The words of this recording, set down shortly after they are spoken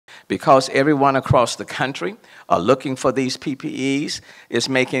because everyone across the country are looking for these PPEs, it's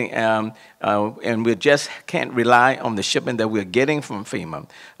making, and we just can't rely on the shipment that we're getting from FEMA.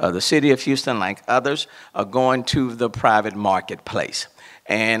 The city of Houston, like others, are going to the private marketplace.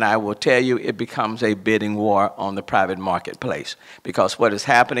 And I will tell you, it becomes a bidding war on the private marketplace. Because what is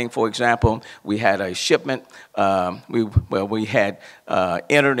happening, for example, we had a shipment, we had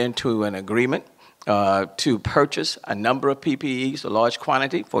entered into an agreement to purchase a number of PPEs, a large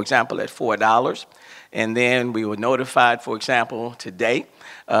quantity, for example, at $4. And then we were notified, for example, today,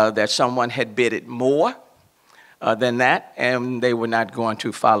 that someone had bidded more than that, and they were not going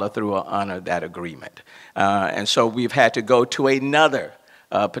to follow through or honor that agreement. And so we've had to go to another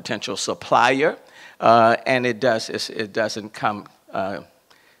potential supplier, and it doesn't come,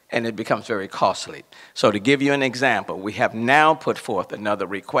 and it becomes very costly. So to give you an example, we have now put forth another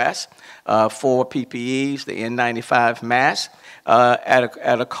request for PPEs, the N95 mask,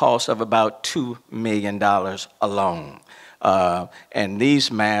 at a cost of about $2 million alone. And these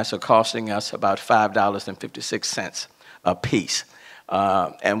masks are costing us about $5.56 a piece.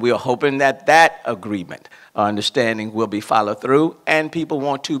 And we are hoping that that agreement, understanding, will be followed through, and people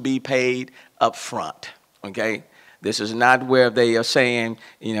want to be paid up front, okay? This is not where they are saying,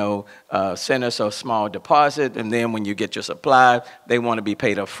 you know, send us a small deposit, and then when you get your supply, they want to be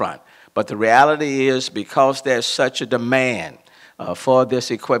paid up front. But the reality is, because there's such a demand for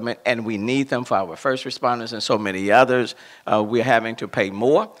this equipment, and we need them for our first responders and so many others, we're having to pay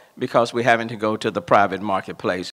more because we're having to go to the private marketplace